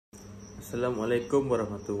Assalamualaikum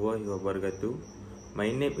warahmatullahi wabarakatuh.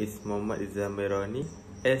 My name is Muhammad Idzham Rohani,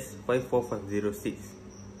 S54506.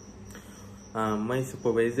 My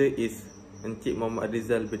supervisor is Encik Muhammad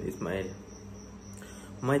Rizal bin Ismail.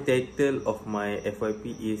 My title of my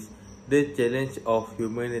FYP is The Challenge of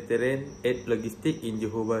Humanitarian Aid Logistics in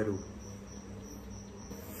Johor Bahru.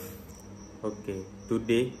 Okay,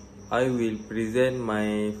 today I will present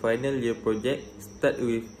my final year project. Start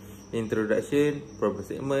with introduction, problem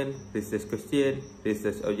statement, research question,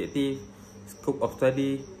 research objective, scope of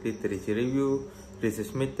study, literature review,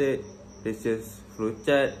 research method, research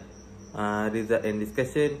flowchart, result and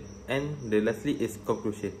discussion, and the lastly is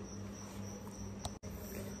conclusion.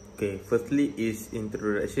 Okay, firstly is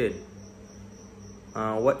introduction.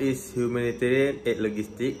 What is humanitarian aid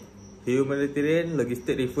logistics? Humanitarian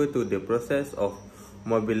logistics refer to the process of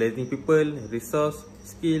mobilizing people, resource,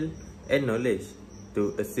 skill, and knowledge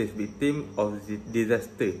to assist victims of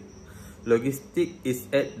disaster. Logistics is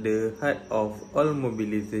at the heart of all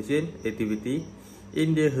mobilization activity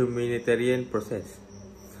in the humanitarian process,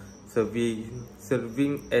 serving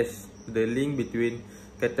as the link between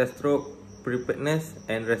catastrophe preparedness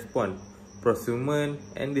and response, procurement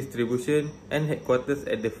and distribution, and headquarters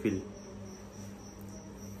at the field.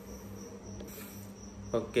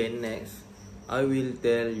 Okay, next I will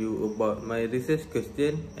tell you about my research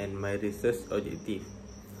question and my research objective.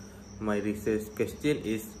 My research question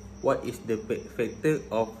is, what is the factor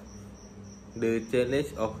of the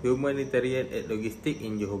challenge of humanitarian aid logistics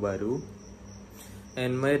in Johor Bahru?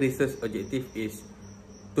 And my research objective is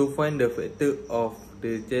to find the factor of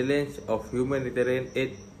the challenge of humanitarian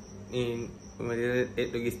aid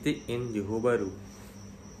logistics in Johor Bahru.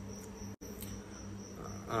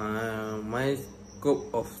 My scope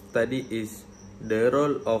of study is the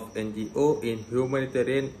role of NGO in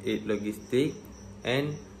humanitarian aid logistics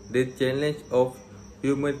and the challenge of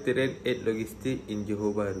humanitarian aid logistics in Johor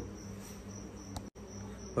Bahru.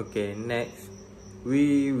 Okay, next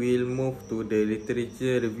we will move to the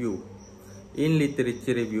literature review. In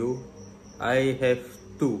literature review, I have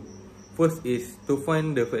two. First is to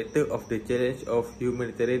find the factor of the challenge of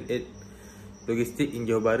humanitarian aid logistics in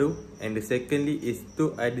Johor Bahru, and the secondly is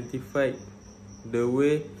to identify the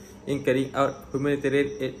way in carrying out humanitarian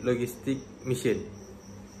aid logistic mission.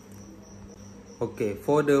 Okay,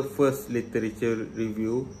 for the first literature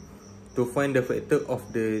review, to find the factor of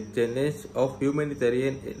the challenge of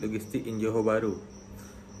humanitarian aid logistic in Johor Bahru.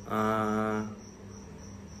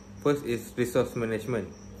 First is resource management.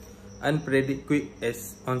 Unpredicted quick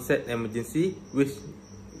as onset emergency, which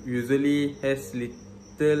usually has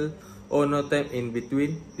little or no time in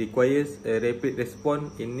between, requires a rapid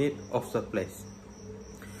response in need of supplies.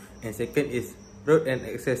 And second is road and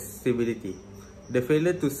accessibility. The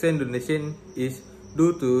failure to send donation is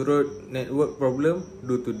due to road network problem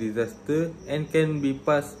due to disaster and can be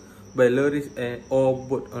passed by lorries or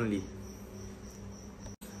boat only.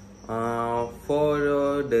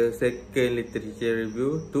 For the second literature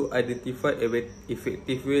review, to identify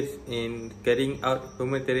effective ways in carrying out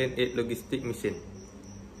humanitarian aid logistic mission.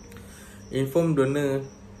 Inform donor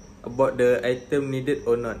about the item needed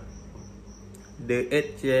or not. The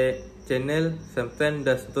aid channel sometimes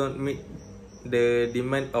does not meet the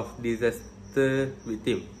demand of disaster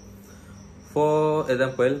victim. For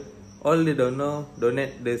example, all the donors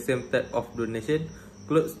donate the same type of donation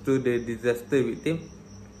clothes to the disaster victim,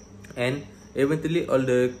 and eventually all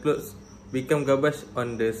the clothes become garbage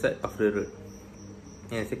on the side of the road.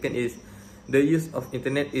 And second is, the use of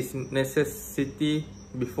internet is necessity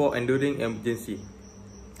before and during emergency.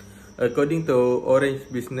 According to Orange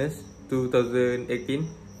Business 2018,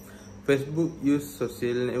 Facebook used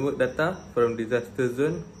social network data from disaster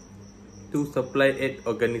zone to supply aid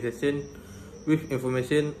organization with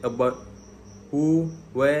information about who,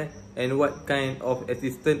 where, and what kind of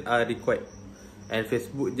assistance are required. And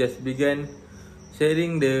Facebook just began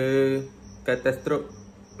sharing the catastrophe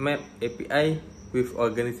map API with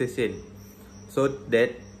organization so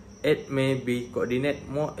that aid may be coordinated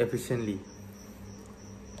more efficiently.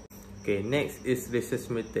 Okay, next is research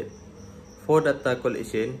method. For data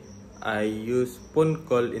collection, I use phone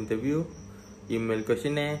call interview, email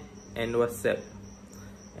questionnaire, and WhatsApp.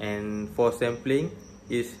 And for sampling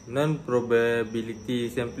is non-probability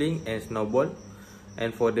sampling and snowball.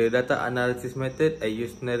 And for the data analysis method, I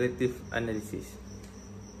use narrative analysis.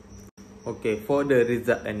 Okay, for the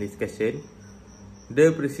result and discussion,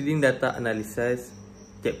 the preceding data analysis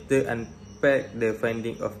chapter unpack the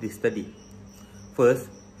finding of this study. First,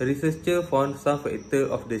 researcher found some factors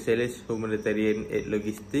of the challenge humanitarian aid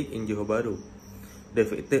logistics in Johor Bahru. The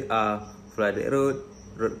factors are flooded road,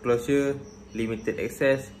 road closure, limited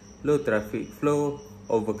access, low traffic flow,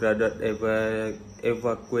 overcrowded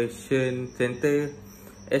evacuation center,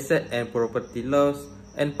 asset and property loss,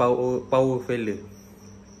 and power failure.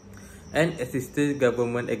 An assisted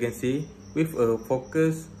government agency with a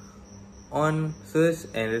focus on search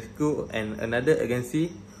and rescue and another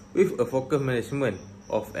agency with a focus management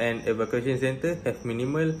of an evacuation center have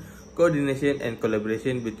minimal coordination and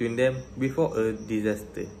collaboration between them before a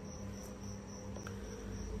disaster.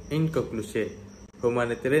 In conclusion,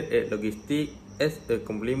 humanitarian aid logistics as a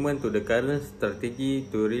complement to the current strategy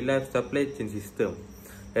to relive supply chain system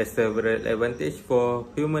has several advantages for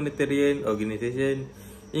humanitarian organizations,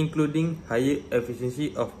 including higher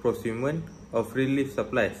efficiency of procurement of relief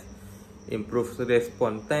supplies, improved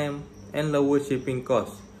response time, and lower shipping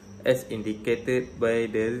costs, as indicated by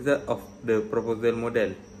the result of the proposal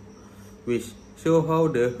model, which show how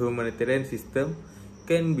the humanitarian system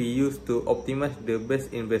can be used to optimize the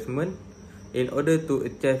best investment in order to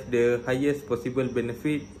achieve the highest possible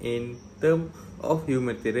benefit in terms of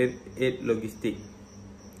humanitarian aid logistics.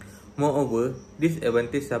 Moreover, this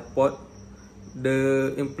advantage support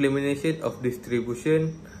the implementation of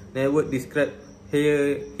distribution network described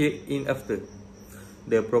hereinafter.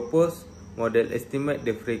 The proposed model estimates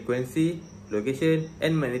the frequency, location,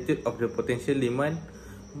 and magnitude of the potential demand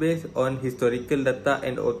based on historical data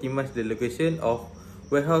and optimize the location of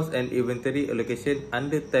warehouse and inventory allocation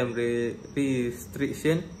under time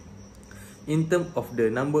restriction in terms of the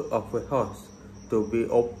number of warehouse to be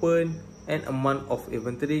open and amount of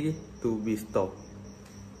inventory to be stocked.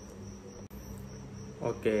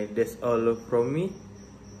 Okay, that's all from me.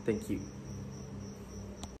 Thank you.